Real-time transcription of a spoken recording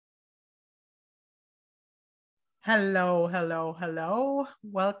Hello, hello, hello.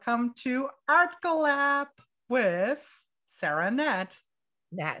 Welcome to ArtCollab with Sarah and Nat.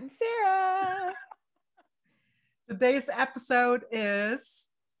 Nat and Sarah. Today's episode is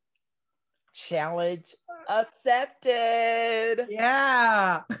Challenge accepted.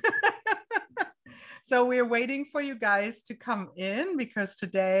 Yeah. So we're waiting for you guys to come in because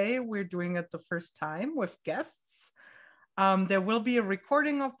today we're doing it the first time with guests. There will be a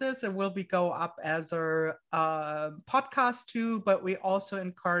recording of this. It will be go up as a podcast too, but we also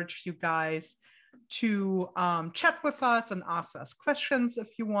encourage you guys to chat with us and ask us questions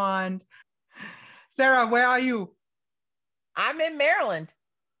if you want. Sarah, where are you? I'm in Maryland.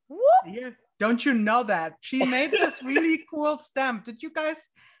 Yeah. Don't you know that? She made this really cool stamp. Did you guys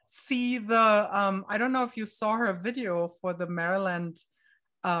see the, I don't know if you saw her video for the Maryland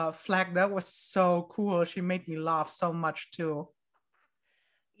flag. That was so cool. She made me laugh so much too.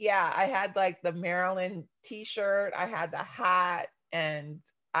 Yeah, I had like the Maryland t-shirt, I had the hat, and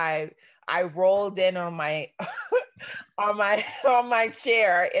I rolled in on my on my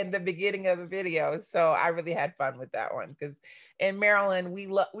chair in the beginning of the video. So I really had fun with that one because in Maryland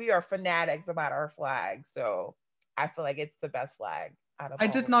we are fanatics about our flag. So I feel like it's the best flag out of I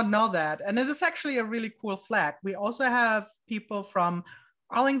all did of not them. know that. And it is actually a really cool flag. We also have people from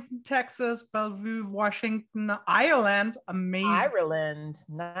Arlington, Texas, Bellevue, Washington, Ireland. Amazing. Ireland,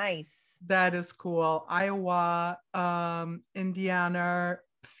 nice. That is cool. Iowa, Indiana,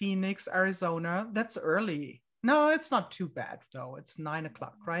 Phoenix, Arizona. That's early. No, it's not too bad though. It's 9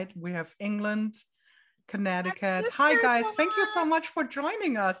 o'clock, right? We have England, Connecticut. Hi guys. Thank you so much for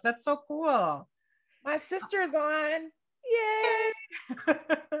joining us. That's so cool. My sister's on. Yay!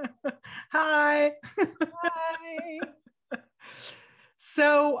 Hi. Hi.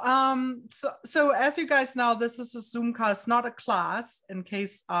 So as you guys know, this is a Zoomcast, not a class. In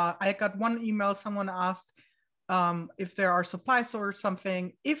case I got one email, someone asked if there are supplies or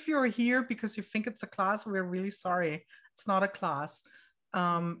something. If you're here because you think it's a class, we're really sorry. It's not a class.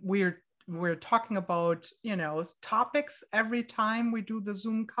 We're talking about topics every time we do the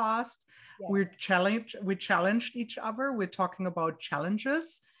Zoomcast. Yeah. We challenged each other. We're talking about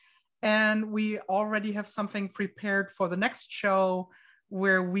challenges, and we already have something prepared for the next show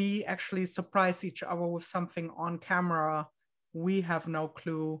where we actually surprise each other with something on camera. We have no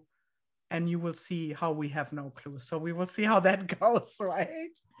clue, and you will see how we have no clue. So we will see how that goes,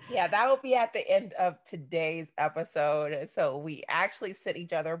 right? Yeah, that will be at the end of today's episode. So we actually sent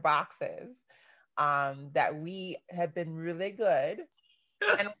each other boxes that we have been really good.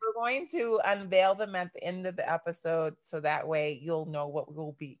 And we're going to unveil them at the end of the episode so that way you'll know what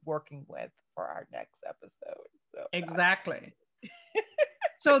we'll be working with for our next episode. So exactly.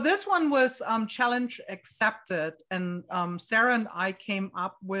 So this one was challenge accepted, and Sarah and I came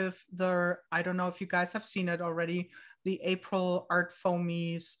up with I don't know if you guys have seen it already, the April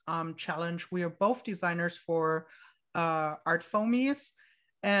ArtFoamies challenge. We are both designers for ArtFoamies,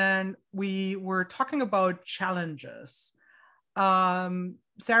 and we were talking about challenges.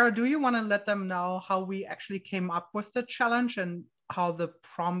 Sarah, do you want to let them know how we actually came up with the challenge and how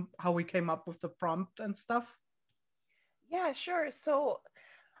we came up with the prompt and stuff? yeah, sure. So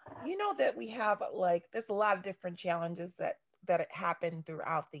you know that we have like there's a lot of different challenges that happen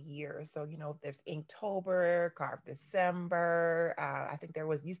throughout the year. So there's Inktober, Carve December. I think there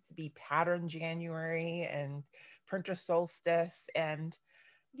was used to be Pattern January and Printer Solstice. And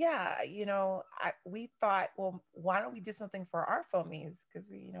yeah, we thought, well, why don't we do something for our foamies? Because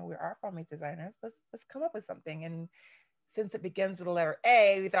we're our foamies designers. Let's come up with something. And since it begins with the letter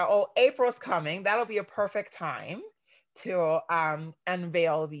A, we thought, oh, April's coming. That'll be a perfect time to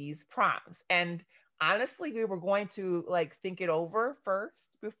unveil these prompts. And honestly, we were going to like think it over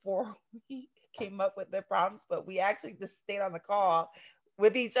first before we came up with the prompts, but we actually just stayed on the call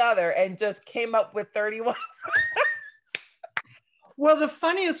with each other and just came up with 31. Well, the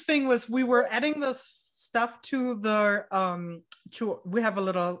funniest thing was we were adding this stuff to we have a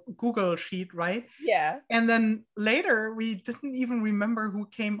little Google sheet, right? Yeah. And then later we didn't even remember who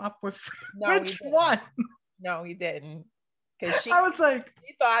came up with which we one. No, we didn't. Because I was like,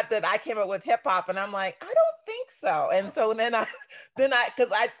 she thought that I came up with hip hop, and I'm like, I don't think so. And so then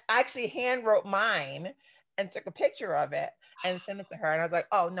because I actually hand wrote mine and took a picture of it and sent it to her, and I was like,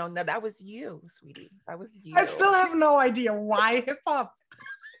 oh no, that was you, sweetie. That was you. I still have no idea why hip hop.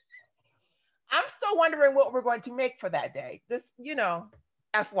 I'm still wondering what we're going to make for that day. Just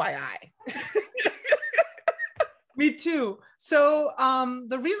FYI. Me too. So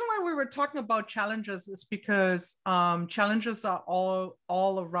the reason why we were talking about challenges is because challenges are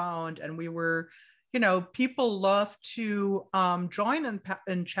all around, and we were you know, people love to join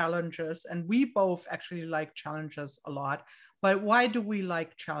in challenges, and we both actually like challenges a lot. But why do we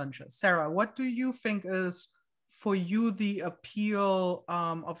like challenges? Sarah, what do you think is for you the appeal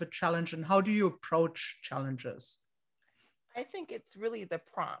of a challenge, and how do you approach challenges? I think it's really the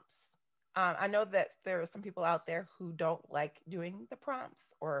prompts. I know that there are some people out there who don't like doing the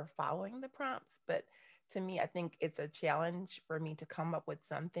prompts or following the prompts, but to me, I think it's a challenge for me to come up with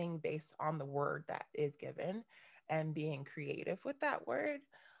something based on the word that is given and being creative with that word.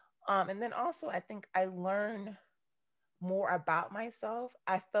 And then also, I think I learn more about myself.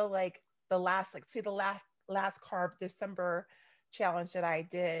 I feel like the last carved December challenge that I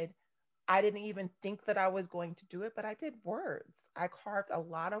did, I didn't even think that I was going to do it, but I did words. I carved a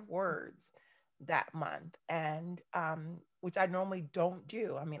lot of words that month, and which I normally don't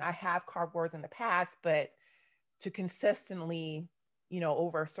do. I mean, I have carved words in the past, but to consistently,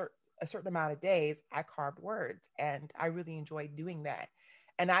 over a certain amount of days, I carved words, and I really enjoyed doing that.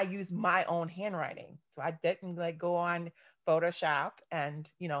 And I used my own handwriting, so I didn't like go on Photoshop and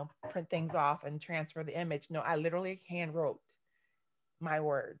print things off and transfer the image. No, I literally hand wrote my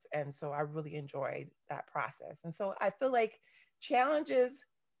words. And so I really enjoyed that process. And so I feel like challenges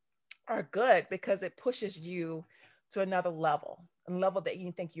are good because it pushes you to another level, a level that you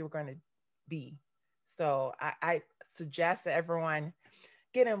didn't think you were going to be. So I suggest that everyone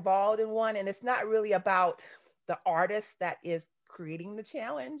get involved in one. And it's not really about the artist that is creating the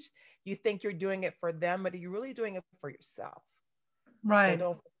challenge. You think you're doing it for them, but you're really doing it for yourself. Right.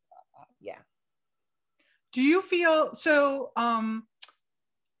 So yeah. Do you feel so?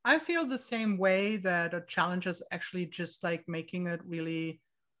 I feel the same way, that a challenge is actually just like making it really,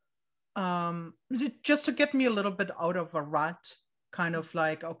 just to get me a little bit out of a rut, kind of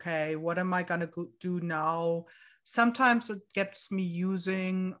like, okay, what am I going to do now? Sometimes it gets me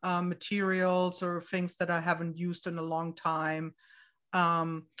using materials or things that I haven't used in a long time.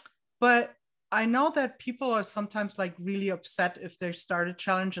 But I know that people are sometimes like really upset if they start a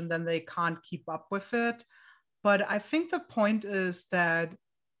challenge and then they can't keep up with it. But I think the point is that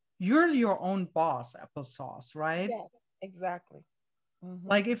you're your own boss, Applesauce, right? Yeah, exactly. Mm-hmm.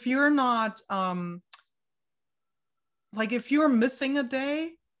 Like if you're not, like if you're missing a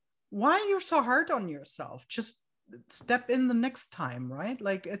day, why are you so hard on yourself? Just step in the next time, right?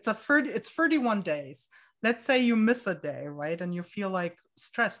 Like it's 31 days. Let's say you miss a day, right? And you feel like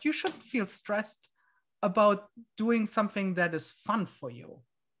stressed. You shouldn't feel stressed about doing something that is fun for you.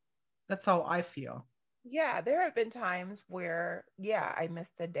 That's how I feel. Yeah, there have been times where, yeah, I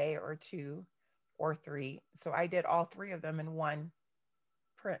missed a day or two or three. So I did all three of them in one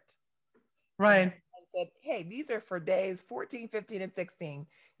print. Right. And I said, hey, these are for days 14, 15, and 16.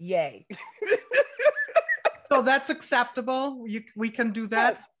 Yay. So that's acceptable. We can do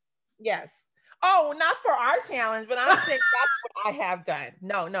that. Yes. Oh, not for our challenge, but I'm saying that's what I have done.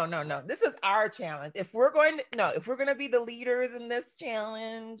 No. This is our challenge. If we're going to be the leaders in this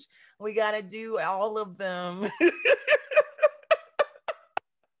challenge, we got to do all of them.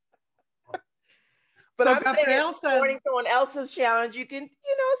 But so I'm Gabrielle saying, says, someone else's challenge, you can,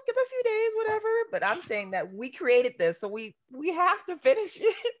 skip a few days, whatever. But I'm saying that we created this, so we have to finish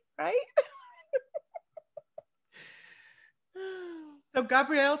it, right? So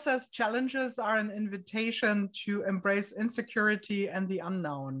Gabrielle says challenges are an invitation to embrace insecurity and the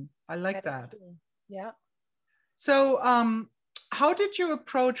unknown. I like that. Yeah. So how did you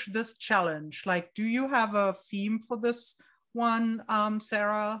approach this challenge? Like, do you have a theme for this one,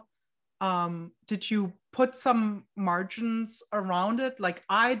 Sarah? Did you put some margins around it? Like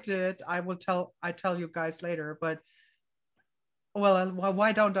I did. I tell you guys later, but well,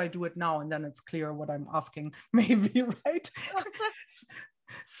 why don't I do it now? And then it's clear what I'm asking, maybe, right?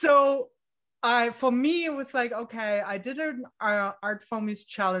 So for me, it was like, okay, I did an ArtFoamies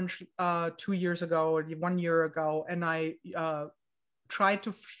challenge 2 years ago or 1 year ago, and I tried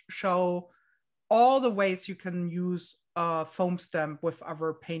to show all the ways you can use foam stamp with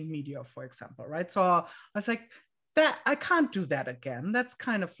other paint media, for example, right? So I was like, that I can't do that again. That's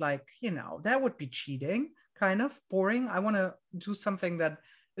kind of like, that would be cheating, kind of boring. I want to do something that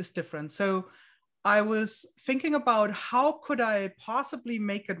is different. So I was thinking about how could I possibly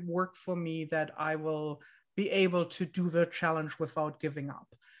make it work for me that I will be able to do the challenge without giving up,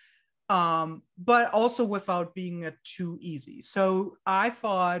 but also without being it too easy. So I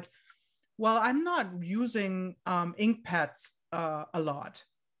thought, well, I'm not using ink pads a lot.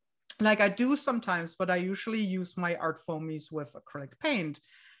 Like I do sometimes, but I usually use my ArtFoamies with acrylic paint.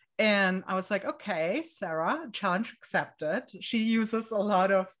 And I was like, okay, Sarah, challenge accepted. She uses a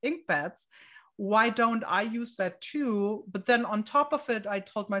lot of ink pads. Why don't I use that too? But then on top of it, I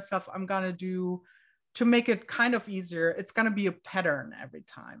told myself I'm going to do to make it kind of easier, it's going to be a pattern every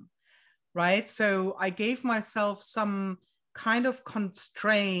time, right? So I gave myself some kind of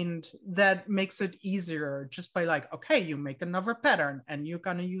constraint that makes it easier just by like, okay, you make another pattern and you're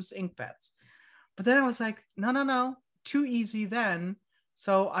going to use ink pads. But then I was like, no, too easy then.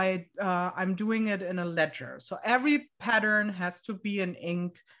 So I'm doing it in a ledger. So every pattern has to be in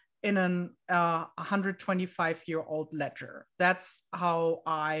ink in an 125-year-old ledger. That's how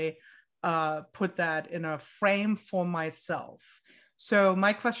I put that in a frame for myself. So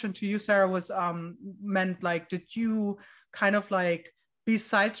my question to you, Sarah, was meant like, did you kind of like,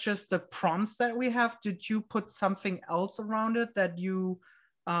 besides just the prompts that we have, did you put something else around it that you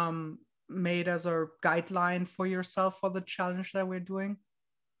made as a guideline for yourself for the challenge that we're doing?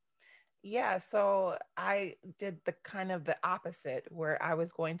 Yeah, so I did the kind of the opposite, where I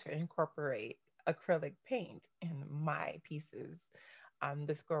was going to incorporate acrylic paint in my pieces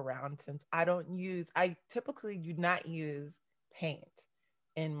this go around, since I typically do not use paint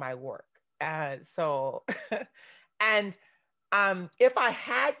in my work. So, and if I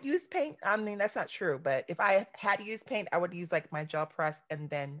had used paint, I mean, that's not true, but if I had used paint, I would use like my gel press and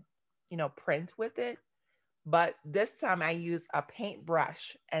then, print with it. But this time I used a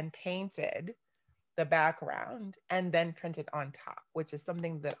paintbrush and painted the background and then printed on top, which is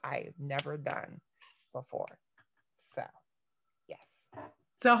something that I've never done before. So, yes.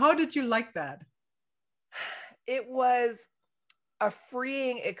 So how did you like that? It was a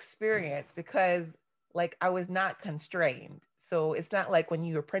freeing experience because like I was not constrained. So it's not like when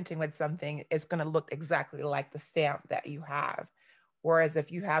you're printing with something, it's going to look exactly like the stamp that you have. Whereas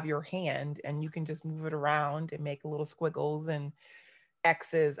if you have your hand and you can just move it around and make little squiggles and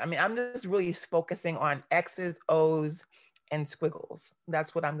X's. I mean, I'm just really focusing on X's, O's, and squiggles.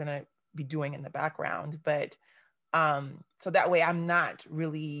 That's what I'm going to be doing in the background. But so that way I'm not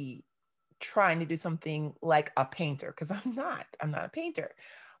really trying to do something like a painter, because I'm not a painter.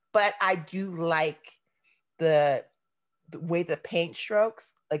 But I do like the way the paint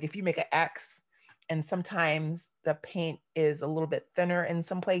strokes. Like if you make an X, and sometimes the paint is a little bit thinner in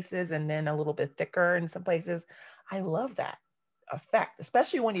some places and then a little bit thicker in some places. I love that effect,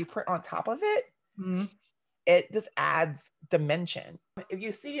 especially when you print on top of it. Mm-hmm. It just adds dimension. If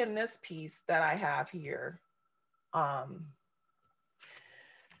you see in this piece that I have here, the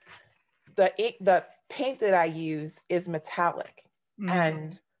paint that I use is metallic. Mm-hmm.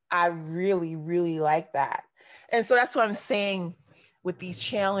 And I really, really like that. And so that's what I'm saying with these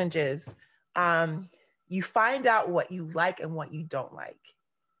challenges. You find out what you like and what you don't like.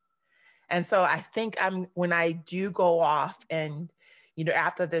 And so I think when I do go off and,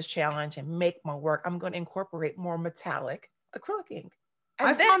 after this challenge and make my work, I'm going to incorporate more metallic acrylic ink.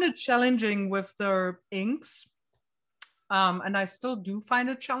 I found it challenging with the inks. And I still do find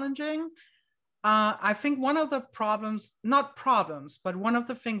it challenging. I think one of the problems, not problems, but one of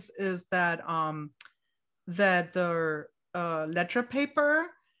the things is that that the ledger paper,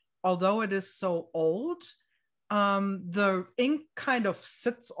 although it is so old, the ink kind of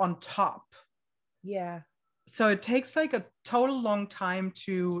sits on top. Yeah. So it takes like a total long time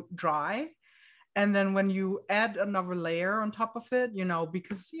to dry. And then when you add another layer on top of it,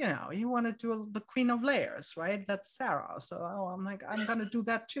 because, you want to do the queen of layers, right? That's Sarah. So I'm like, I'm going to do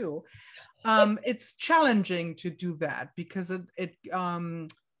that too. It's challenging to do that because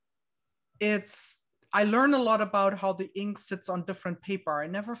I learn a lot about how the ink sits on different paper. I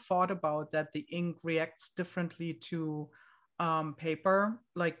never thought about that the ink reacts differently to paper,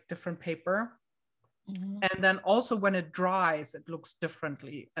 like different paper. Mm-hmm. And then also when it dries, it looks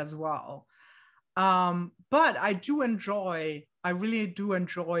differently as well. But I really do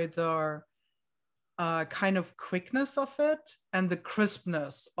enjoy the kind of quickness of it and the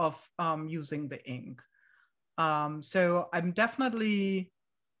crispness of using the ink. So I'm definitely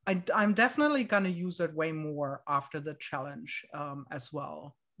going to use it way more after the challenge as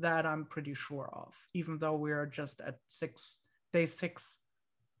well. That I'm pretty sure of, even though we're just at day 6.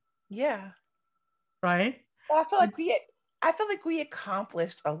 Yeah. Right? Well, I feel like we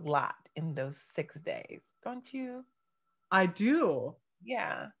accomplished a lot in those 6 days, don't you? I do.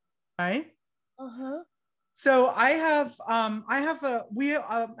 Yeah. Right? Uh-huh. So we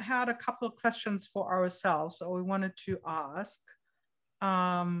had a couple of questions for ourselves. So we wanted to ask.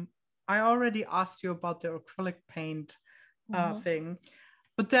 I already asked you about the acrylic paint thing,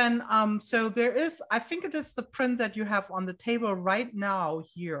 but then so there is, I think it is the print that you have on the table right now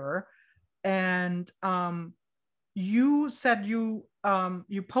here, and you said you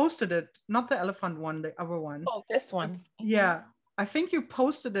posted it, not the elephant one, the other one. Oh, this one. Yeah. I think you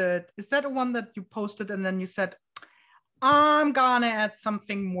posted it. Is that the one that you posted and then you said, I'm gonna add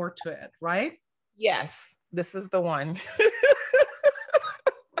something more to it, right? Yes, this is the one.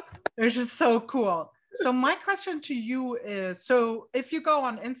 Which is so cool. So my question to you is, so if you go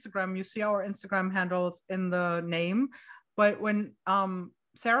on Instagram, you see our Instagram handles in the name, but when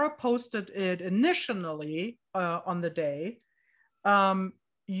Sarah posted it initially on the day,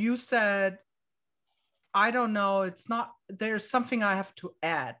 you said, I don't know, it's not, there's something I have to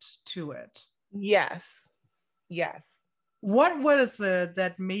add to it. Yes. Yes. What was it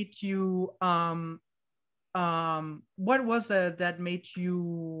that made you what was it that made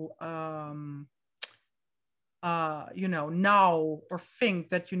you now or think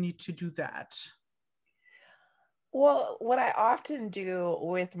that you need to do that? Well, what I often do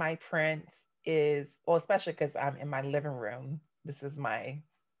with my prints is, well, especially because I'm in my living room, this is my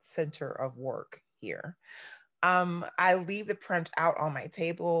center of work here. I leave the print out on my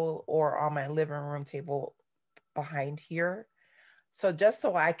table or on my living room table behind here. So just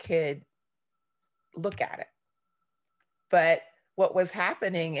so I could look at it. But what was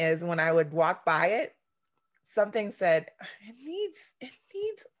happening is when I would walk by it, something said, it needs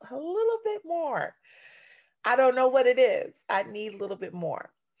a little bit more. I don't know what it is. I need a little bit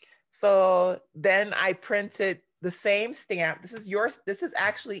more. So then I printed the same stamp. This is yours. This is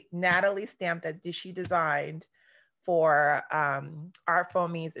actually Nathalie's stamp that she designed for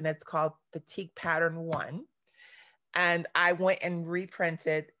ArtFoamies, and it's called Batik Pattern 1. And I went and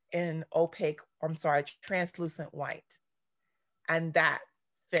reprinted in translucent white. And that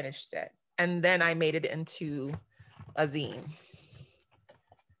finished it. And then I made it into a zine.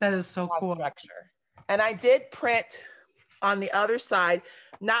 That is so cool. Structure. And I did print on the other side,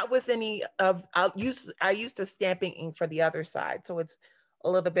 not with any of, I used a stamping ink for the other side. So it's a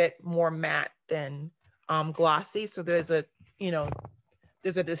little bit more matte than glossy. So there's a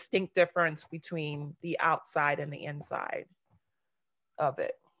distinct difference between the outside and the inside of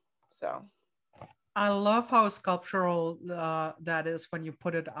it. So I love how sculptural that is when you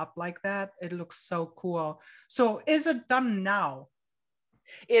put it up like that. It looks so cool. So is it done now?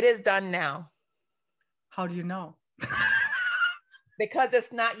 It is done now. How do you know? Because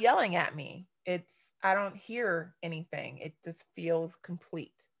it's not yelling at me. I don't hear anything. It just feels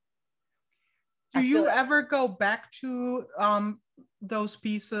complete. Do you ever go back to those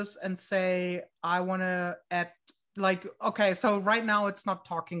pieces and say, I want to add, like, okay, so right now it's not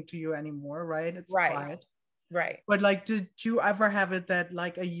talking to you anymore, right? It's quiet. Right. But like, did you ever have it that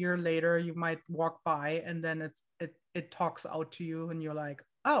like a year later you might walk by and then it talks out to you and you're like,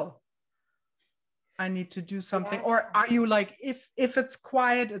 oh, I need to do something? Yeah. Or are you like, if it's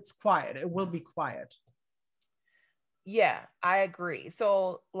quiet, it's quiet. It will be quiet. Yeah, I agree.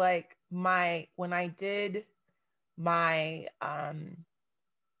 So like when I did my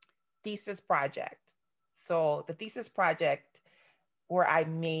thesis project, so the thesis project where I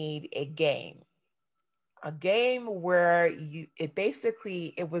made a game where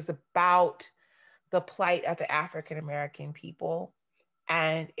it was about the plight of the African American people,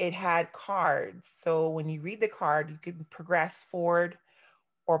 and it had cards. So when you read the card, you can progress forward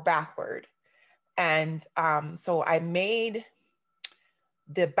or backward. And so I made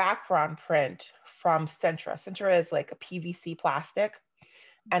the background print from Centra. Centra is like a PVC plastic,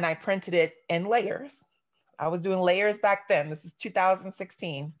 and I printed it in layers. I was doing layers back then. This is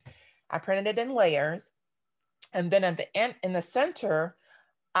 2016. I printed it in layers. And then at the end, in the center,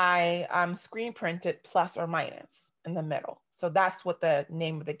 I screen printed plus or minus in the middle. So that's what the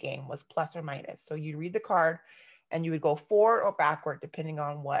name of the game was, plus or minus. So you read the card and you would go forward or backward depending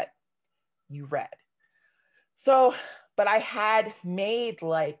on what you read. So, but I had made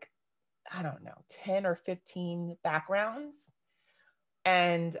like, I don't know, 10 or 15 backgrounds.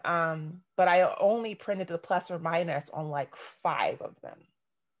 And, but I only printed the plus or minus on like 5 of them.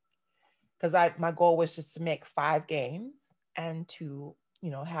 Because my goal was just to make 5 games and to,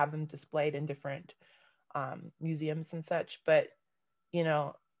 have them displayed in different museums and such. But,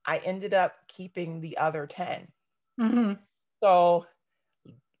 I ended up keeping the other 10. Mm-hmm. So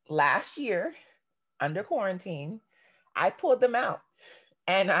last year, under quarantine, I pulled them out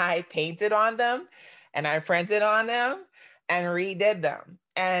and I painted on them and I printed on them and redid them.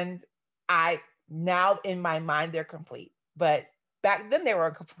 And now in my mind, they're complete. But back then they were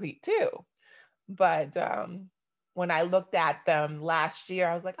complete too. But when I looked at them last year,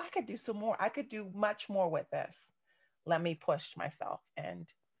 I was like, I could do some more. I could do much more with this. Let me push myself and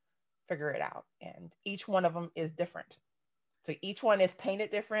figure it out. And each one of them is different. So each one is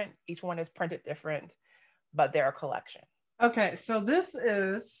painted different. Each one is printed different, but they're a collection. Okay, so this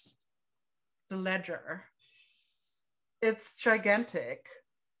is the ledger. It's gigantic,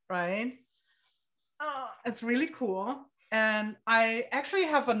 right? Oh, it's really cool. And I actually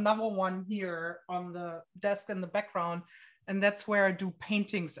have another one here on the desk in the background, and that's where I do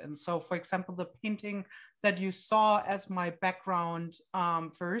paintings in. So for example, the painting that you saw as my background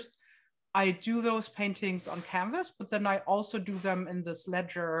first, I do those paintings on canvas, but then I also do them in this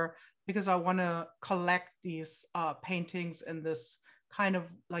ledger because I want to collect these paintings in this kind of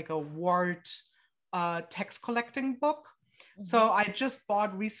like a word text collecting book. Mm-hmm. So I just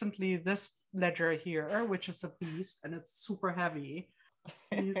bought recently this ledger here, which is a beast, and it's super heavy.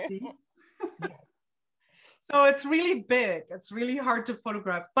 Can you see? So it's really big. It's really hard to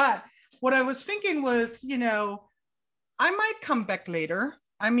photograph. But what I was thinking was, you know, I might come back later.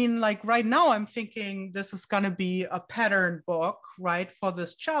 I mean, like right now I'm thinking this is going to be a pattern book, right, for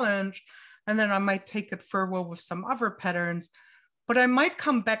this challenge. And then I might take it further with some other patterns. But I might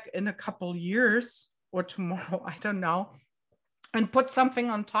come back in a couple years or tomorrow, I don't know, and put something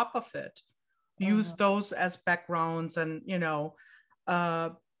on top of it. Use those as backgrounds and, you know,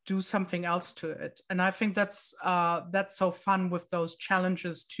 do something else to it. And I think that's so fun with those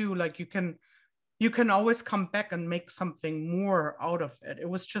challenges too. Like you can always come back and make something more out of it. It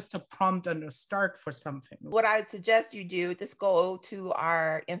was just a prompt and a start for something. What I suggest you do, just go to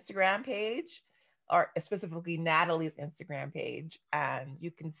our Instagram page, or specifically Nathalie's Instagram page, and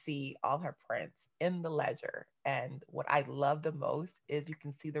you can see all her prints in the ledger. And what I love the most is you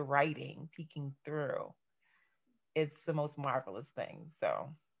can see the writing peeking through. It's the most marvelous thing.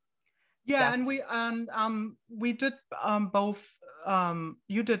 So yeah, and we did both.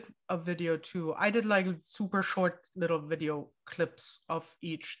 You did a video too. I did like super short little video clips of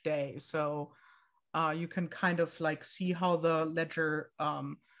each day, so you can kind of like see how the ledger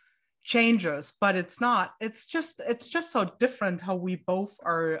changes. But it's just so different how we both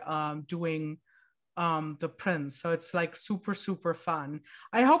are doing the prints. So it's like super fun.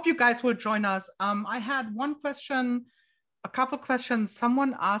 I hope you guys will join us. I had a couple questions.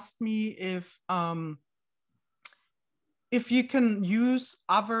 Someone asked me if you can use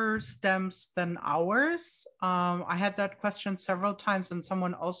other stems than ours. I had that question several times, and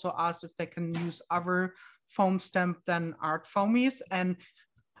someone also asked if they can use other foam stamp than ArtFoamies. And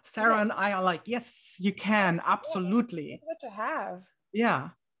Sarah and I are like, yes, you can, absolutely. It's good to have. Yeah.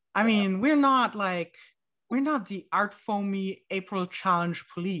 I mean, we're not the ArtFoamy April Challenge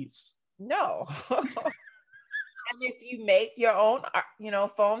police. No. And if you make your own,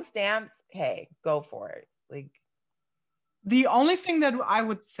 foam stamps, hey, go for it. Like, the only thing that I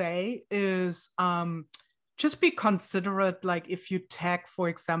would say is just be considerate. Like if you tag, for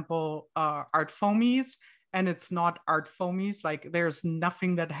example, ArtFoamies and it's not ArtFoamies, like there's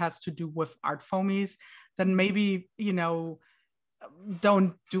nothing that has to do with ArtFoamies, then maybe, you know,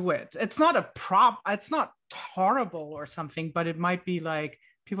 don't do it. It's not it's not horrible or something, but it might be like,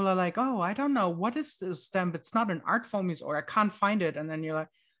 people are like, oh, I don't know, what is this stamp? It's not an ArtFoamies, or I can't find it. And then you're like,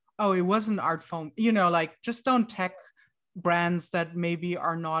 oh, it wasn't ArtFoam. You know, like just don't tag brands that maybe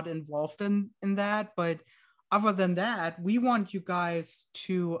are not involved in that. But other than that, we want you guys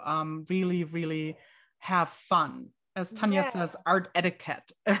to really have fun. As Tanya says, art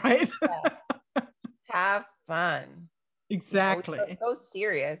etiquette, right? Have fun. Exactly. You know, we're so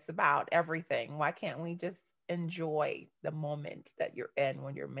serious about everything. Why can't we just enjoy the moment that you're in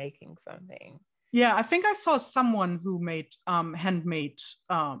when you're making something? Yeah, I think I saw someone who made handmade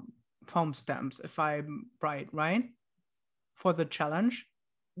foam stamps, if I'm right? For the challenge.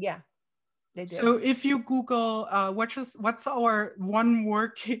 Yeah, they did. So if you Google, what's our one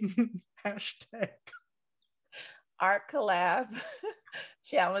working hashtag? ArtCollab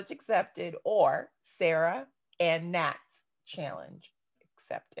challenge accepted, or Sarah and Nat's challenge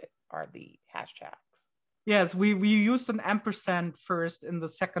accepted are the hashtags. Yes, we used an ampersand first in the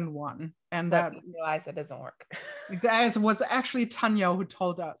second one, and but that realized it doesn't work. It was actually Tanya who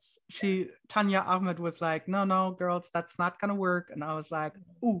told us. Tanya Ahmed was like, no, girls, that's not gonna work. And I was like,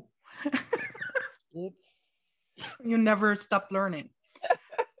 ooh. Oops. You never stop learning.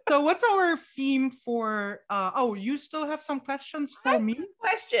 So what's our theme for, you still have some questions for me?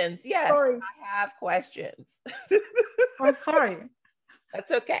 Questions, yes. Sorry. I have questions. I'm sorry. That's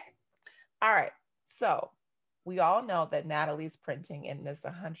okay. All right. So we all know that Nathalie's printing in this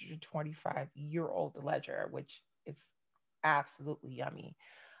 125-year-old ledger, which is absolutely yummy.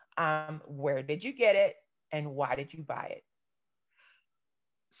 Where did you get it, and why did you buy it?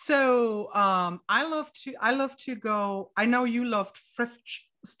 So I love to go. I know you love thrift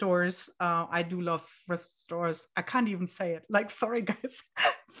stores. I do love thrift stores. I can't even say it. Like, sorry guys,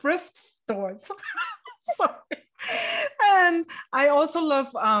 thrift stores. Sorry. And I also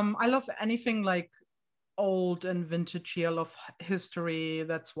love anything like old and vintage. I love history.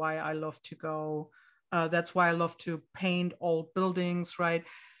 That's why I love to go That's why I love to paint old buildings, right?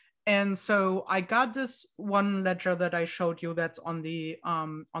 And so I got this one ledger that I showed you that's on the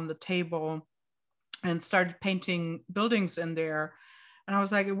table, and started painting buildings in there. And I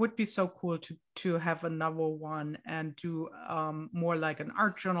was like, it would be so cool to have another one and do more like an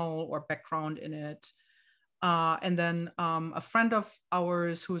art journal or background in it. And then a friend of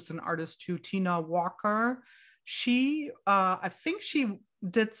ours who's an artist too, Tina Walker, she, I think she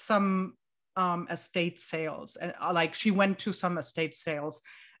did some estate sales, and like she went to some estate sales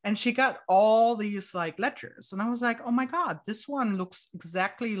and she got all these like ledgers. And I was like, oh my God, this one looks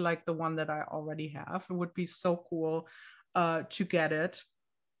exactly like the one that I already have. It would be so cool to get it.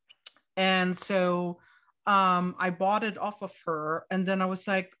 And so I bought it off of her. And then I was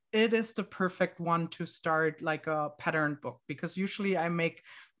like, it is the perfect one to start like a pattern book, because usually I make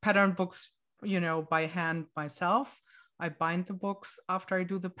pattern books, by hand myself. I bind the books after I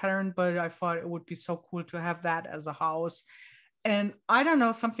do the pattern, but I thought it would be so cool to have that as a house. And I don't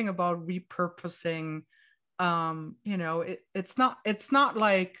know, something about repurposing, it's not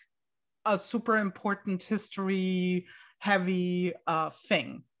like a super important history heavy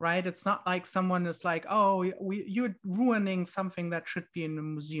thing, right? It's not like someone is like, oh, you're ruining something that should be in a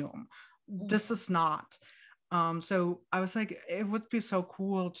museum. This is not. So I was like, it would be so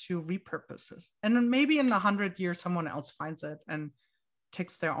cool to repurpose this. And then maybe in 100 years, someone else finds it and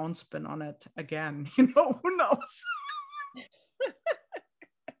takes their own spin on it again. Who knows?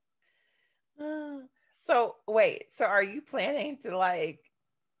 So wait, so are you planning to like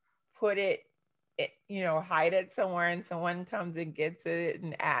put it, hide it somewhere and someone comes and gets it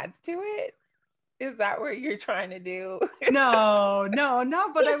and adds to it? Is that what you're trying to do? No,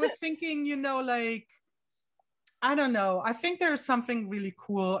 but I was thinking, like, I don't know. I think there's something really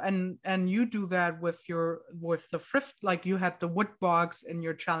cool, and you do that with the thrift, like you had the wood box in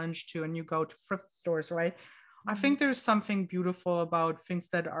your challenge too, and you go to thrift stores, right? I think there's something beautiful about things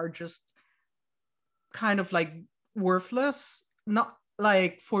that are just kind of like worthless, not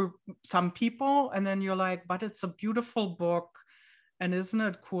like for some people, and then you're like, but it's a beautiful book, and isn't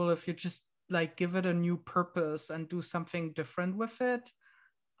it cool if you just like give it a new purpose and do something different with it?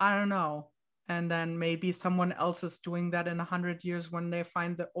 I don't know. And then maybe someone else is doing that in 100 years when they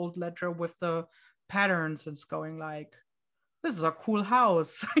find the old ledger with the patterns. It's going like, this is a cool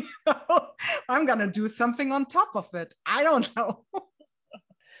house. I'm gonna do something on top of it. I don't know.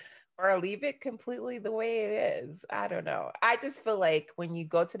 Or leave it completely the way it is. I don't know. I just feel like when you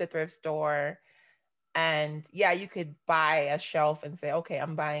go to the thrift store, and yeah, you could buy a shelf and say, okay,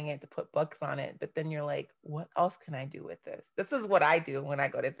 I'm buying it to put books on it. But then you're like, what else can I do with this? This is what I do when I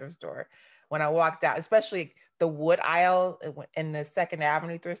go to the thrift store. When I walk down, especially the wood aisle in the Second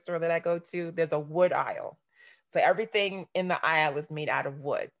Avenue thrift store that I go to, there's a wood aisle. So everything in the aisle is made out of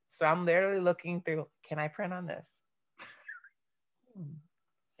wood. So I'm literally looking through, can I print on this?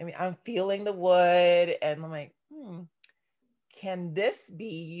 I mean, I'm feeling the wood and I'm like, can this be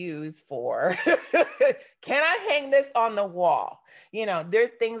used for, can I hang this on the wall?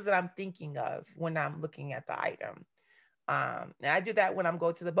 There's things that I'm thinking of when I'm looking at the item. And I do that when I'm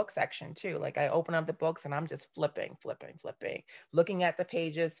going to the book section too. Like I open up the books and I'm just flipping, looking at the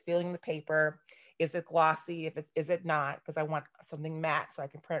pages, feeling the paper. Is it glossy? Is it not? Because I want something matte so I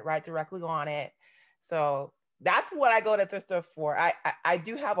can print right directly on it. So that's what I go to thrift store for. I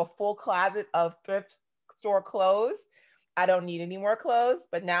do have a full closet of thrift store clothes. I don't need any more clothes,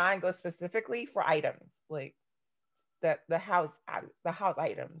 but now I go specifically for items like the house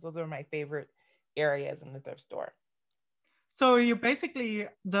items. Those are my favorite areas in the thrift store. So you basically,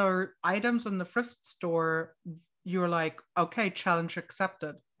 the items in the thrift store, you're like, okay, challenge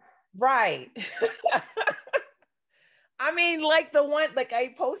accepted. Right. I mean, like the one, like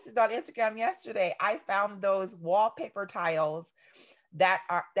I posted on Instagram yesterday, I found those wallpaper tiles that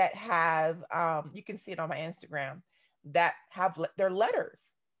have, you can see it on my Instagram, that have their letters.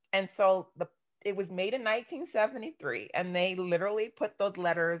 And so it was made in 1973 and they literally put those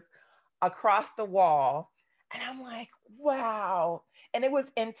letters across the wall. And I'm like, wow. And it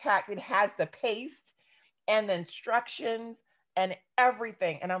was intact. It has the paste and the instructions and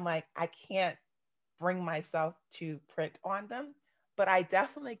everything. And I'm like, I can't bring myself to print on them, but I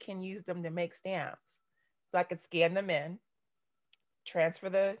definitely can use them to make stamps. So I could scan them in, transfer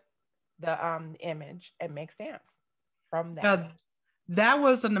the image, and make stamps from that. Yeah, that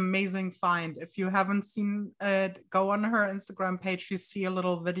was an amazing find. If you haven't seen it, go on her Instagram page. You see a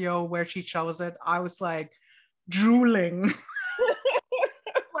little video where she shows it. I was like drooling.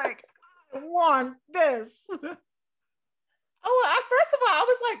 Like, I want this. Oh, first of all, I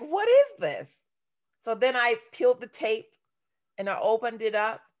was like, what is this? So then I peeled the tape and I opened it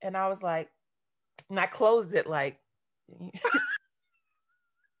up and I was like, And I closed it like,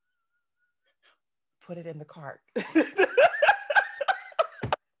 put it in the cart.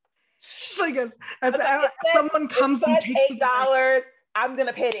 Like as someone comes and takes $8, I'm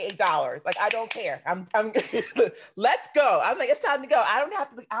gonna pay the $8. Like I don't care. I'm let's go. I'm like, it's time to go. I don't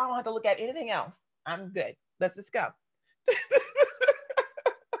have to look at anything else. I'm good. Let's just go.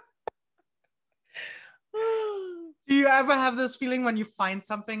 Do you ever have this feeling when you find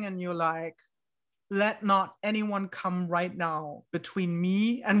something and you're like, let not anyone come right now between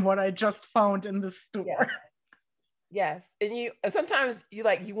me and what I just found in the store? Yes. And sometimes you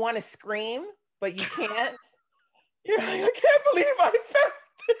want to scream, but you can't. You're like, I can't believe I found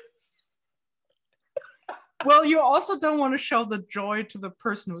this. Well, you also don't want to show the joy to the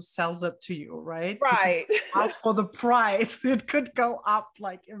person who sells it to you, right? Right. As for the price, it could go up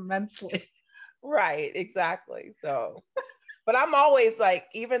like immensely. Right, exactly. So, but I'm always like,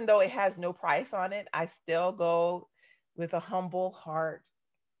 even though it has no price on it, I still go with a humble heart.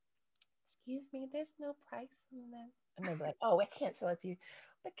 Excuse me, there's no price on that. And they're like, oh, I can't sell it to you.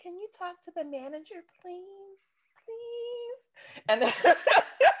 But can you talk to the manager, please? Please. And then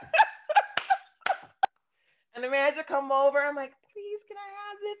and the manager come over. I'm like, please, can I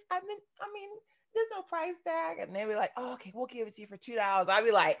have this? I mean, there's no price tag. And they be like, oh, okay, we'll give it to you for $2. I'd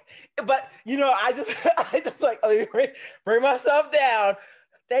be like, but I just like, oh, bring myself down.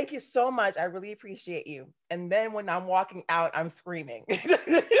 Thank you so much. I really appreciate you. And then when I'm walking out, I'm screaming.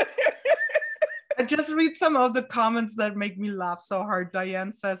 I just read some of the comments that make me laugh so hard.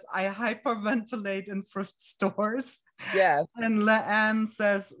 Diane says, I hyperventilate in thrift stores. Yes. And Leanne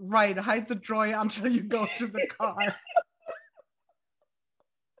says, right, hide the joy until you go to the car.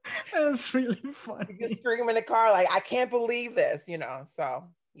 It's really funny. You scream in the car like, I can't believe this, so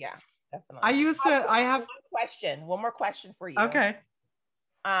yeah, definitely. I have one more question for you. Okay.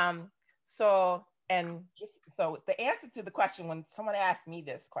 So the answer to the question when someone asks me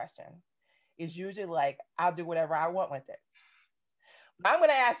this question is usually like, I'll do whatever I want with it. But I'm going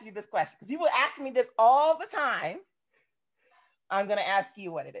to ask you this question because people ask me this all the time. I'm going to ask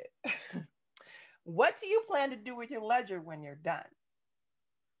you what it is. What do you plan to do with your ledger when you're done?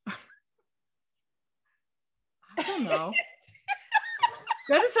 I don't know.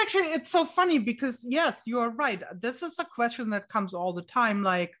 That is actually, it's so funny because yes, you are right. This is a question that comes all the time.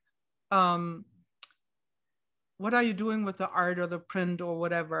 Like, what are you doing with the art or the print or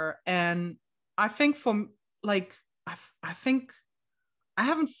whatever? And I think I think I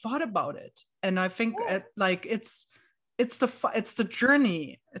haven't thought about it. And I think it's the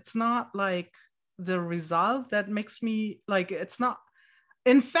journey. It's not like the result that makes me like, it's not.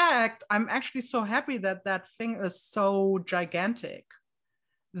 In fact, I'm actually so happy that that thing is so gigantic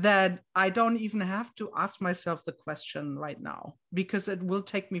that I don't even have to ask myself the question right now because it will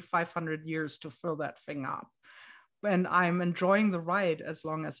take me 500 years to fill that thing up. And I'm enjoying the ride as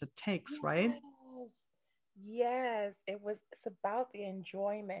long as it takes, right? Yes, it's about the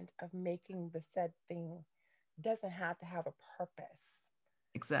enjoyment of making the said thing. It doesn't have to have a purpose.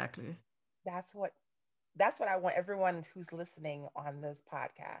 Exactly. That's what I want everyone who's listening on this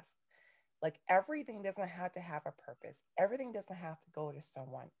podcast. Like everything doesn't have to have a purpose. Everything doesn't have to go to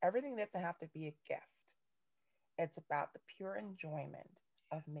someone. Everything doesn't have to be a gift. It's about the pure enjoyment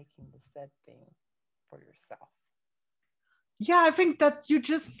of making the said thing for yourself. Yeah, I think that you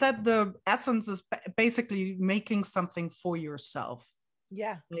just said the essence is basically making something for yourself.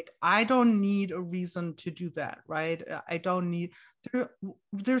 Yeah. Like I don't need a reason to do that, right? I don't need,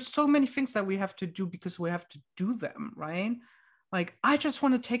 there's so many things that we have to do because we have to do them, right? Like I just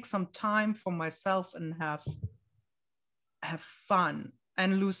want to take some time for myself and have fun.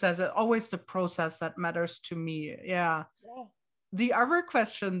 And Lou says it always the process that matters to me. Yeah. The other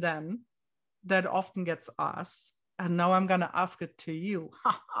question then that often gets asked, and now I'm gonna ask it to you.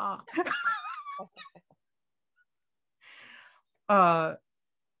 Aren't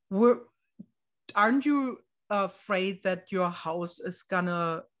you afraid that your house is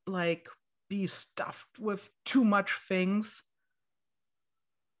gonna like be stuffed with too much things?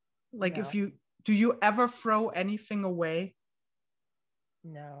 Like no. Do you ever throw anything away?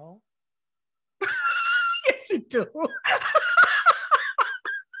 No. Yes, you do.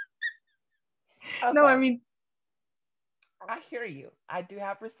 Okay. No, I mean, I hear you. I do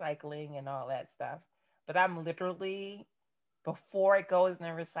have recycling and all that stuff, but I'm literally, before it goes in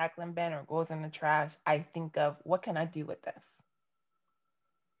the recycling bin or goes in the trash, I think of what can I do with this?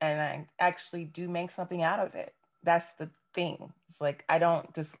 And I actually do make something out of it. That's the thing. It's like, I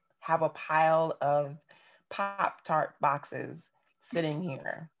don't just have a pile of Pop-Tart boxes sitting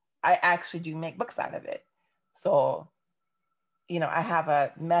here. I actually do make books out of it. So I have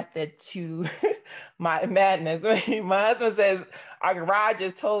a method to my madness. My husband says our garage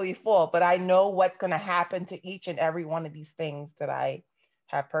is totally full, but I know what's going to happen to each and every one of these things that I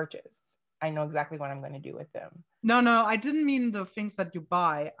have purchased. I know exactly what I'm going to do with them. No, I didn't mean the things that you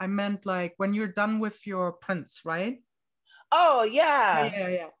buy. I meant like when you're done with your prints, right? Oh, yeah.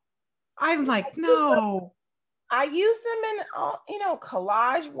 Yeah. I'm like, no. I use them in,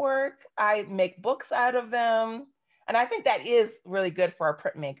 collage work. I make books out of them. And I think that is really good for a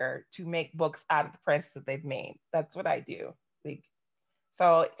printmaker to make books out of the prints that they've made. That's what I do.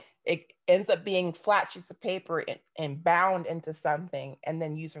 So it ends up being flat sheets of paper and bound into something and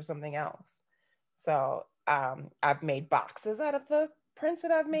then used for something else. So I've made boxes out of the prints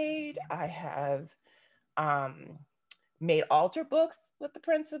that I've made. I have made altar books with the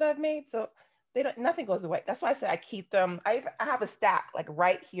prints that I've made. So nothing goes away. That's why I said I keep them. I have a stack like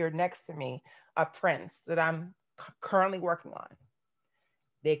right here next to me of prints that I'm currently working on.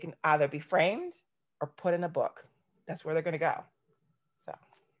 They can either be framed or put in a book. That's where they're going to go. So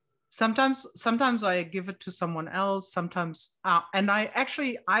sometimes I give it to someone else. Sometimes, and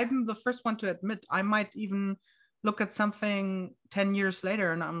I'm the first one to admit I might even look at something 10 years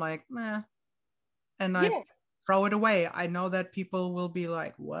later and I'm like, meh, and I throw it away. I know that people will be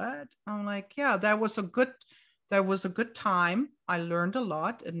like, what? I'm like, yeah, that was a good time. I learned a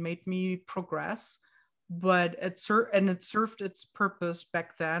lot. It made me progress, but it served its purpose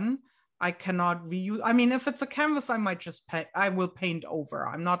back then. I cannot reuse. I mean, if it's a canvas, I might just I will paint over.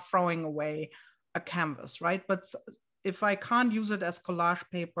 I'm not throwing away a canvas, right? But if I can't use it as collage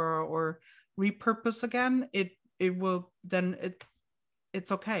paper or repurpose again, it's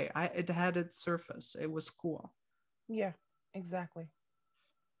okay. It had its surface. It was cool. Yeah, exactly.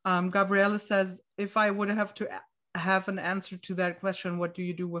 Gabriella says, if I would have to have an answer to that question, what do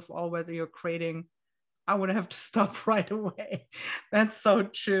you do with all that you're creating? I would have to stop right away. That's so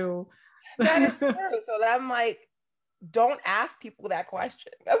true. That is true. So I'm like, don't ask people that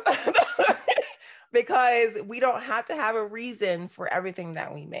question. Because we don't have to have a reason for everything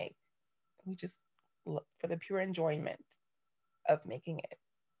that we make. We just look for the pure enjoyment of making it.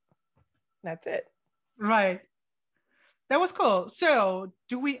 That's it. Right. That was cool. So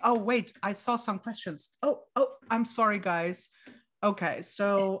wait, I saw some questions. Oh, I'm sorry, guys. Okay,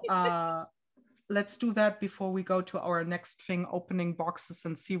 so let's do that before we go to our next thing, opening boxes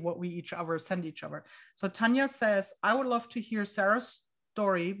and see what we send each other. So Tanya says, I would love to hear Sarah's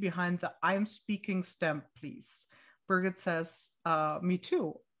story behind the I'm speaking stamp, please. Birgit says, me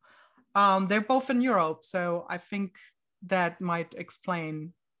too. They're both in Europe, so I think that might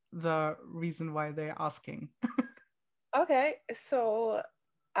explain the reason why they're asking. Okay, so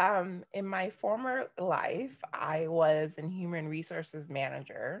in my former life, I was a human resources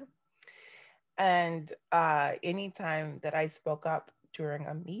manager. And anytime that I spoke up during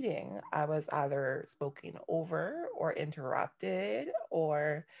a meeting, I was either spoken over or interrupted,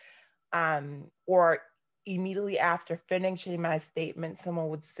 or immediately after finishing my statement,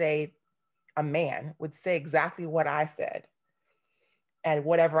 a man would say exactly what I said. And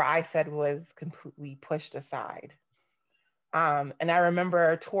whatever I said was completely pushed aside. And I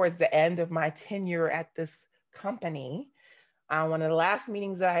remember towards the end of my tenure at this company, one of the last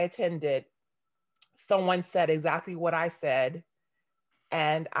meetings that I attended, someone said exactly what I said.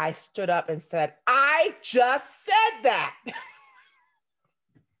 And I stood up and said, I just said that.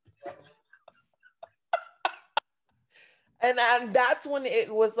 And that's when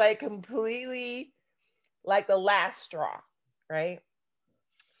it was like completely like the last straw, right?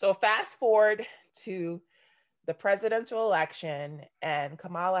 So fast forward to the presidential election, and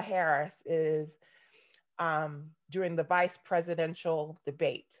Kamala Harris is during the vice presidential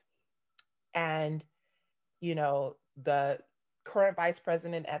debate. And, the current vice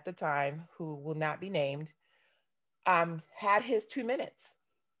president at the time, who will not be named, had his 2 minutes.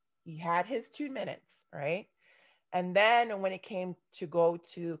 He had his 2 minutes, right? And then when it came to go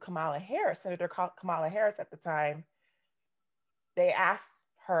to Kamala Harris, Senator Kamala Harris at the time, they asked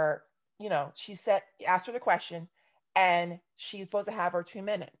her, asked her the question, and she's supposed to have her 2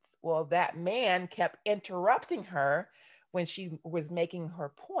 minutes. Well, that man kept interrupting her when she was making her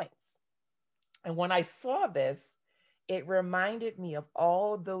points. And when I saw this, it reminded me of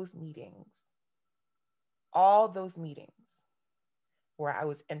all those meetings where I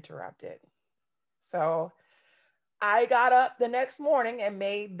was interrupted. So I got up the next morning and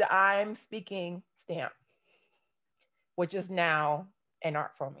made the I'm speaking stamp, which is now an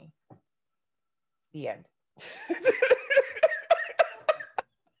ArtFoamie. The end.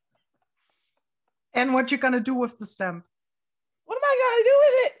 And what you gonna do with the stamp? What am I gonna do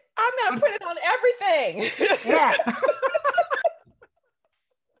with it? I'm gonna put it on everything. Yeah.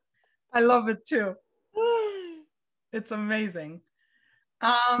 I love it too. It's amazing.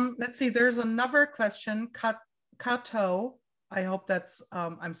 Let's see, there's another question. Kato, I hope that's,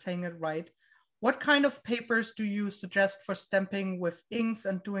 I'm saying it right. What kind of papers do you suggest for stamping with inks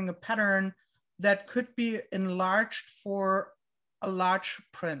and doing a pattern that could be enlarged for a large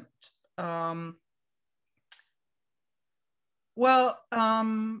print? Well,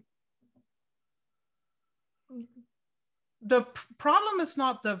 the problem is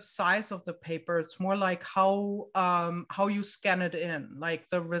not the size of the paper. It's more like how you scan it in, like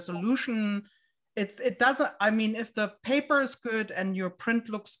the resolution. It doesn't, I mean, if the paper is good and your print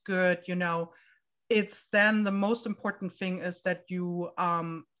looks good, you know, it's then the most important thing is that you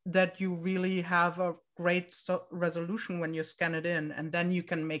really have a great resolution when you scan it in, and then you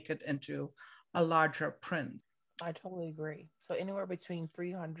can make it into a larger print. I totally agree. So anywhere between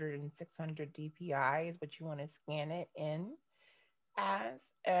 300 and 600 DPI is what you want to scan it in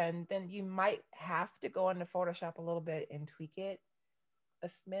as. And then you might have to go into Photoshop a little bit and tweak it a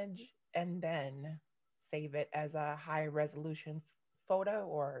smidge and then save it as a high resolution photo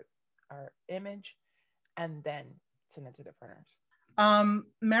or image and then send it to the printers.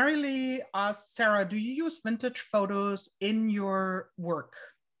 Mary Lee asked, Sarah, do you use vintage photos in your work?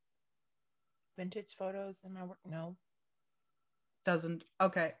 Vintage photos in my work? No. Doesn't.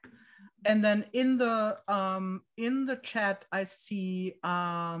 Okay. And then in the chat, I see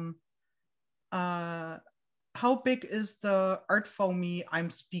how big is the ArtFoamy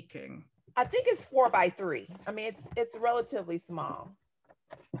I'm speaking? I think it's 4x3. I mean, it's relatively small.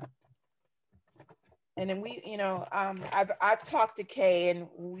 And then we, you know, I've talked to Kay, and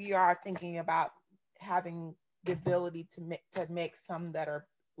we are thinking about having the ability to make some that are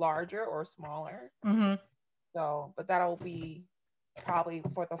larger or smaller. Mm-hmm. So, but that'll be probably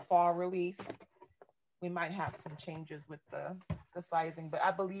for the fall release. We might have some changes with the sizing, but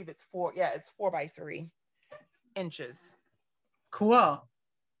I believe it's 4x3 inches. Cool.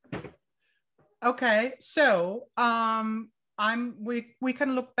 Okay, so we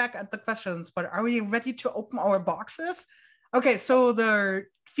can look back at the questions, but are we ready to open our boxes? Okay, so the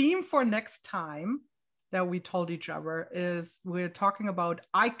theme for next time that we told each other is we're talking about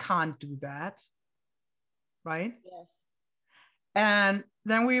I can't do that, right? Yes. And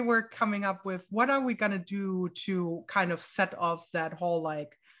then we were coming up with what are we gonna do to kind of set off that whole,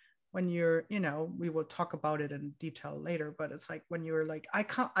 like, when you're, you know, we will talk about it in detail later, but it's like when you're like, I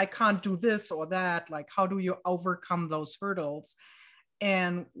can't do this or that, like, how do you overcome those hurdles?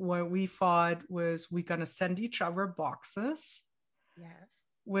 And what we thought was we're gonna send each other boxes, yes,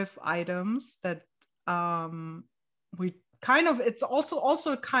 with items that we kind of, it's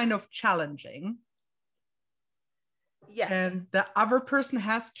also kind of challenging. Yes. And the other person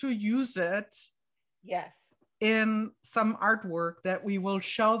has to use it. Yes. In some artwork that we will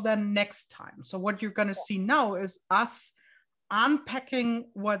show them next time. So what you're going to see now is us unpacking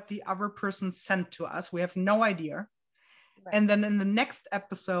what the other person sent to us. We have no idea. Right. And then in the next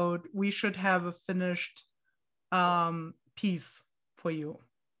episode, we should have a finished piece for you.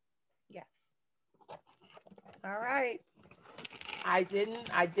 Yes. All right. I didn't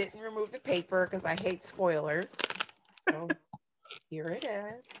remove the paper because I hate spoilers. So here it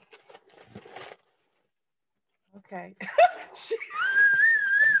is. Okay.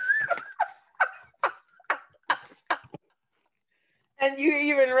 And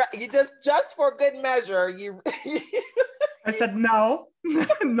you just for good measure, you I said no,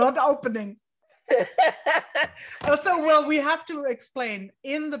 not opening. Also, well, we have to explain,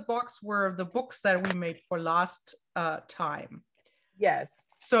 in the box were the books that we made for last time. Yes.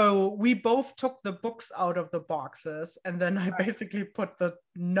 So we both took the books out of the boxes, and then I basically put the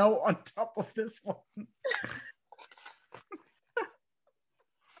no on top of this one.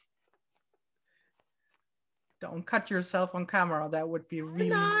 Don't cut yourself on camera. That would be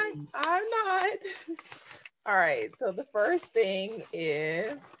really I'm not. All right. So the first thing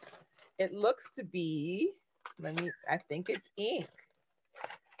is, it looks to be, I think it's ink.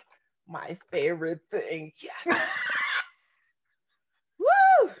 My favorite thing. Yes.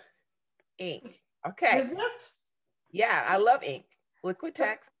 Woo! Ink. Okay. Is it? Yeah, I love ink.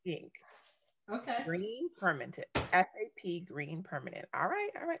 Liquitex ink. Okay. Green permanent. SAP green permanent. All right.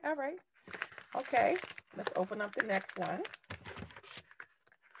 Okay, let's open up the next one.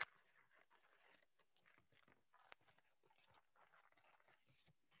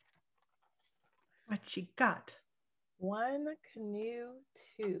 What you got? One Canoe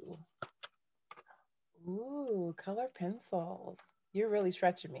 2. Ooh, color pencils. You're really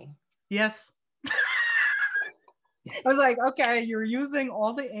stretching me. Yes. I was like, okay, you're using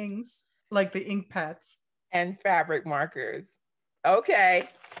all the inks, like the ink pads. And fabric markers. Okay.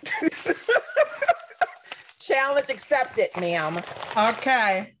 Challenge accepted, ma'am.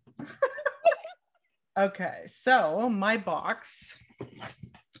 Okay. Okay, so my box.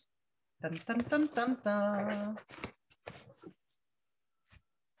 Dun, dun, dun, dun, dun.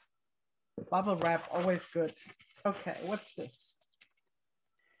 Bubble wrap, always good. Okay, what's this?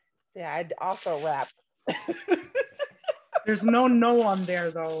 Yeah, I'd also wrap. There's no on there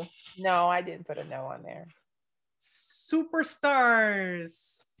though. No, I didn't put a no on there.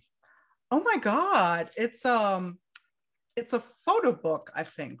 Superstars. Oh my God, it's a photo book, I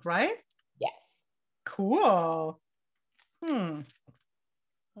think, right? Yes. Cool.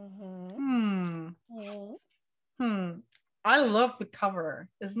 I love the cover.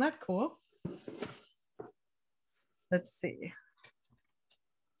 Isn't that cool? Let's see.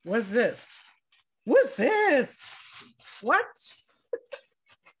 What's this? What's this? What?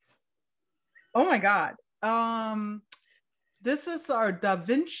 Oh my God. This is our Da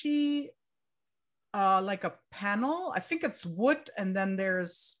Vinci, like a panel. I think it's wood, and then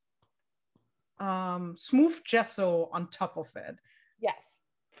there's smooth gesso on top of it. Yes.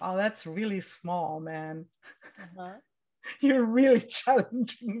 Oh, that's really small, man. You're really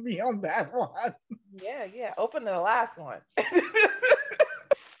challenging me on that one. Yeah. Open the last one.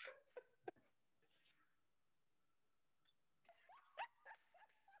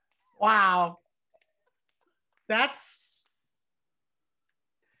 Wow. That's,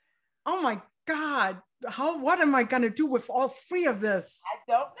 oh my God. What am I gonna do with all three of this?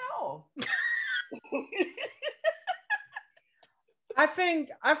 I don't know. I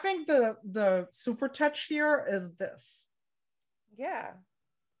think the super touch here is this. Yeah.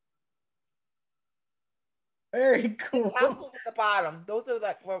 Very cool. The tassels at the bottom. Those are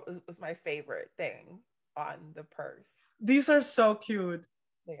like what was my favorite thing on the purse. These are so cute.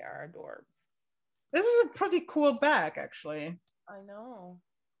 They are adorbs. This is a pretty cool bag, actually. I know.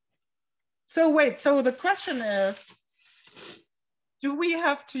 So wait, so the question is, do we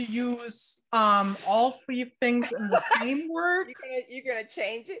have to use all three things in the same word? You're gonna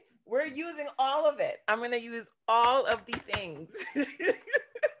change it? We're using all of it. I'm gonna use all of the things.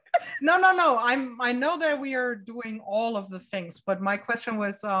 No. I know that we are doing all of the things, but my question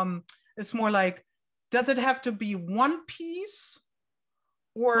was, it's more like, does it have to be one piece,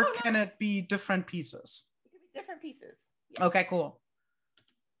 or can it be different pieces? It could be different pieces. Yeah. Okay, cool.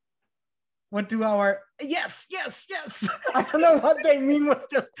 What do our, yes. I don't know what they mean with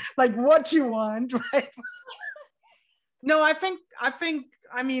just like what you want, right? No, I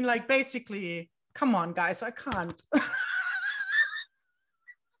mean, like, basically, come on, guys, I can't.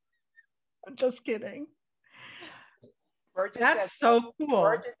 I'm just kidding. That's so cool.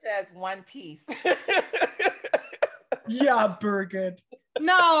 Burgess says one piece. Yeah, Birgit.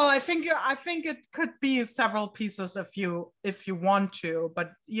 No, I think it could be several pieces if you want to,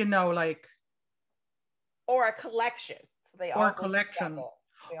 but you know, like, or a collection. So they or all a collection.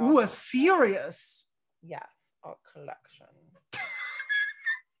 Ooh, a serious. Yes, a collection.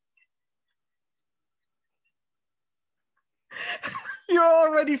 You're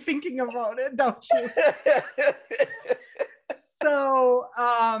already thinking about it, don't you? So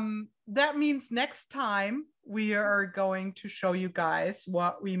that means next time we are going to show you guys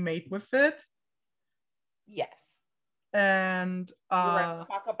what we made with it. Yes. And we're going to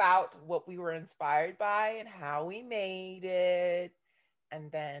talk about what we were inspired by and how we made it,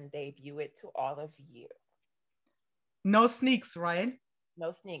 and then debut it to all of you. No sneaks, right?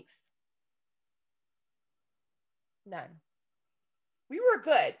 No sneaks. None. We were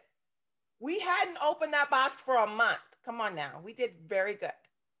good. We hadn't opened that box for a month. Come on now. We did very good.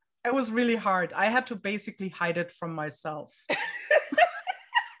 It was really hard. I had to basically hide it from myself.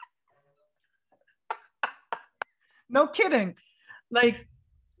 No kidding. Like,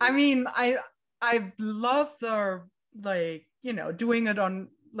 I mean, I love the, like, you know, doing it on,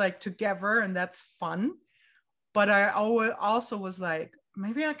 like, together, and that's fun. But I also was like,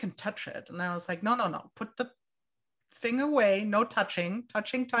 maybe I can touch it. And I was like, no, put the thing away. No touching.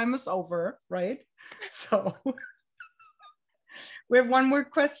 Touching time is over, right? So we have one more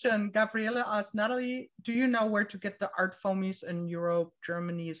question. Gabriella asked, Nathalie, do you know where to get the ArtFoamies in Europe,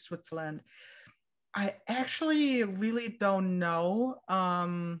 Germany, Switzerland? I actually really don't know.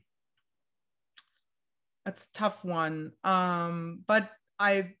 It's a tough one. But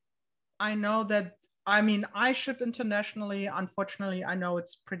I know that, I mean, I ship internationally. Unfortunately, I know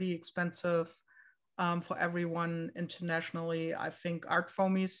it's pretty expensive for everyone internationally. I think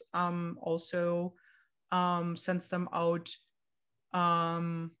ArtFoamies also sends them out.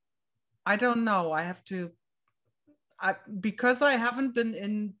 I don't know. I have to, because I haven't been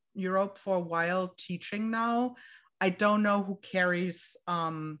in Europe for a while teaching now, I don't know who carries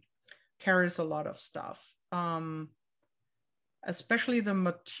a lot of stuff. Especially the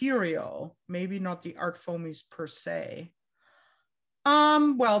material, maybe not the ArtFoamies per se.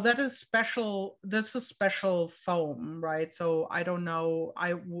 Well, that is special. This is special foam, right? So I don't know.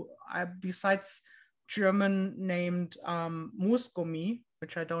 I besides German named Moosgummi,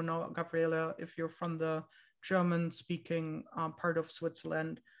 which I don't know, Gabriele, if you're from the German-speaking part of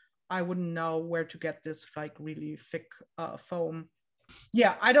Switzerland, I wouldn't know where to get this like really thick foam.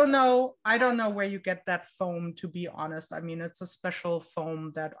 Yeah, I don't know where you get that foam, to be honest. I mean, it's a special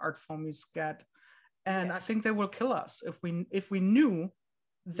foam that ArtFoamies get, and I think they will kill us if we knew.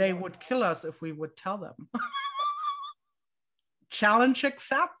 They would kill us if we would tell them. Challenge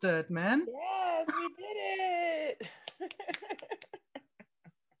accepted, man. Yes, we did it.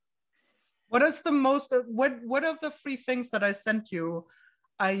 What is the most, what of the 3 things that I sent you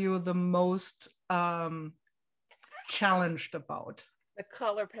are you the most challenged about? The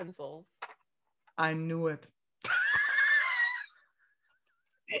color pencils. I knew it.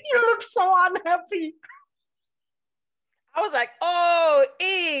 You look so unhappy. I was like, oh,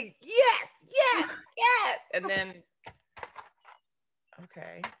 Ig, yes, yes, yes. And then,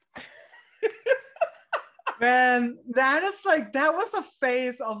 okay. Man, that was a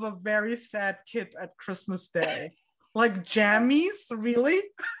phase of a very sad kid at Christmas Day. Like jammies, really?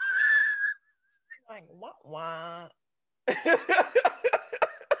 Like, wah.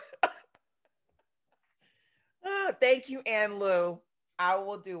 Oh, thank you, Ann Lou. I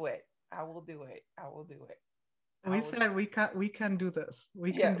will do it. We said we can do this.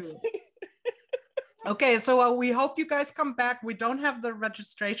 We can do it. Okay, so we hope you guys come back. We don't have the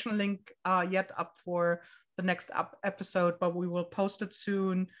registration link yet up for the next episode, but we will post it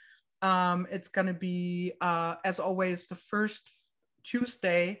soon. It's going to be, as always, the first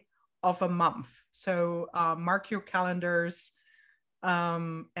Tuesday of a month. So mark your calendars.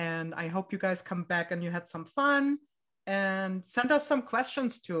 And I hope you guys come back and you had some fun. And send us some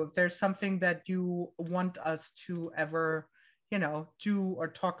questions too, if there's something that you want us to ever, do or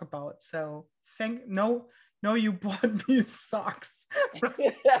talk about. So no, you bought me socks.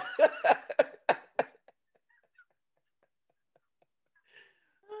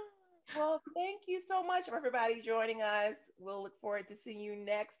 Well, thank you so much for everybody joining us. We'll look forward to seeing you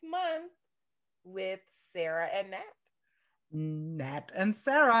next month with Sarah and Nat. Nat and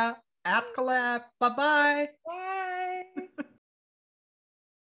Sarah at ArtCollab. Bye-bye. Bye.